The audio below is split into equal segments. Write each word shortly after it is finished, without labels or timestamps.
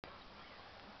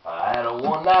had a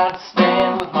one-night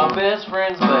stand with my best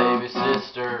friend's baby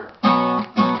sister.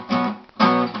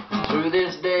 To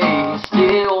this day, he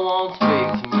still won't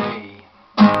speak to me.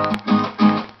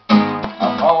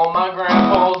 I call my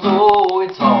grandpa's, oh,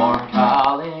 it's hard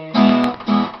college,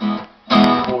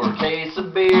 for a case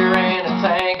of beer and a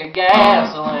tank of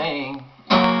gasoline.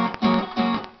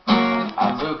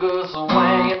 I took a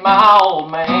swing at my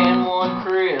old man one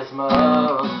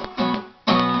Christmas.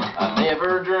 I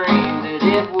never dreamed that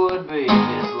it would be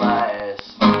his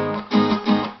last.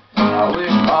 I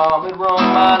wish Mom had wrung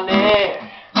my neck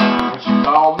when she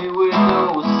called me with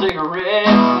those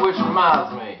cigarettes, which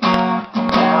reminds me, I'm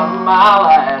down to my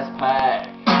last pack.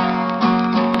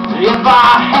 If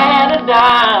I had a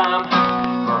dime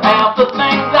for half the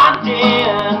things I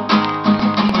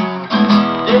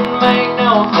didn't make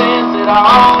no sense at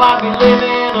all. I'd be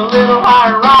living a little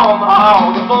higher on the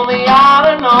hog. If only I'd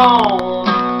have known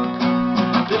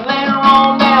that later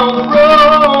on down the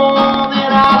road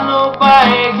that I'd look back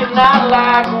and not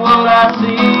like what I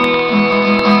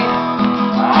see.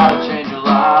 I'd change a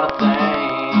lot of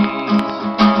things,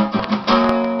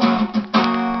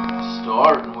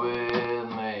 starting with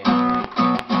me.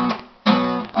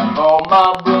 I called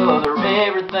my brother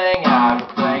everything I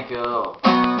could think of.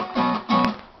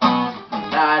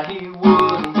 He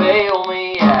wouldn't bail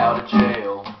me out of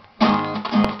jail.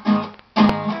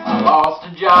 I lost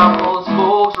a job most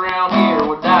folks around here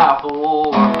would die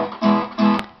for,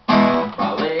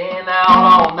 by laying out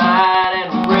all night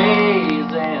and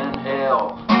raising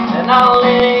hell. And I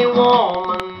let a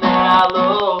woman that I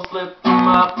love slip through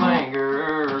my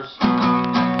fingers,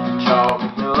 chalk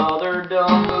another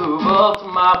dumb move up to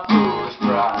my foolish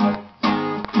pride.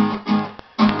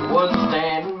 I wasn't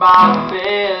standing by the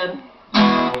bed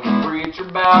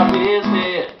about his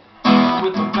head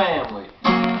with the family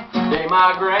the day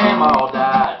my grandma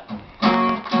died.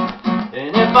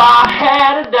 And if I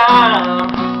had a dime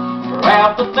for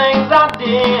half the things I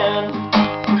didn't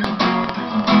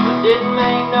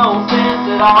make no sense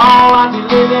at all, I'd be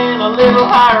living a little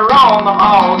higher on the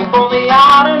hog. If only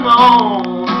I'd have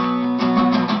known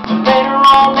that later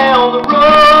on down the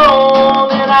road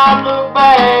that I'd look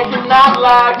back and not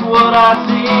like what I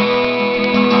see.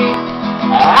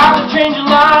 I have to change a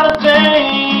lot of things,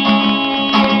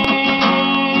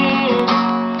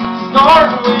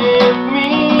 starting with me.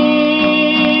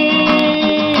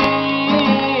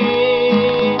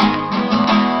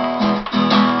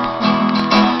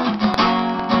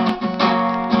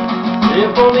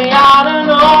 If only I'd have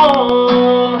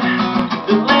known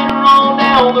that later on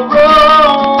down the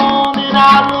road that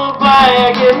I'd look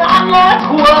back and not like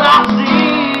what I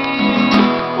see.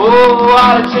 Oh,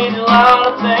 I'd have changed a lot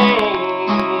of things.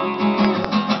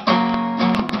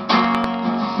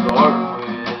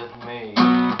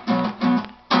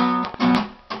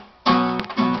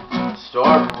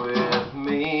 Start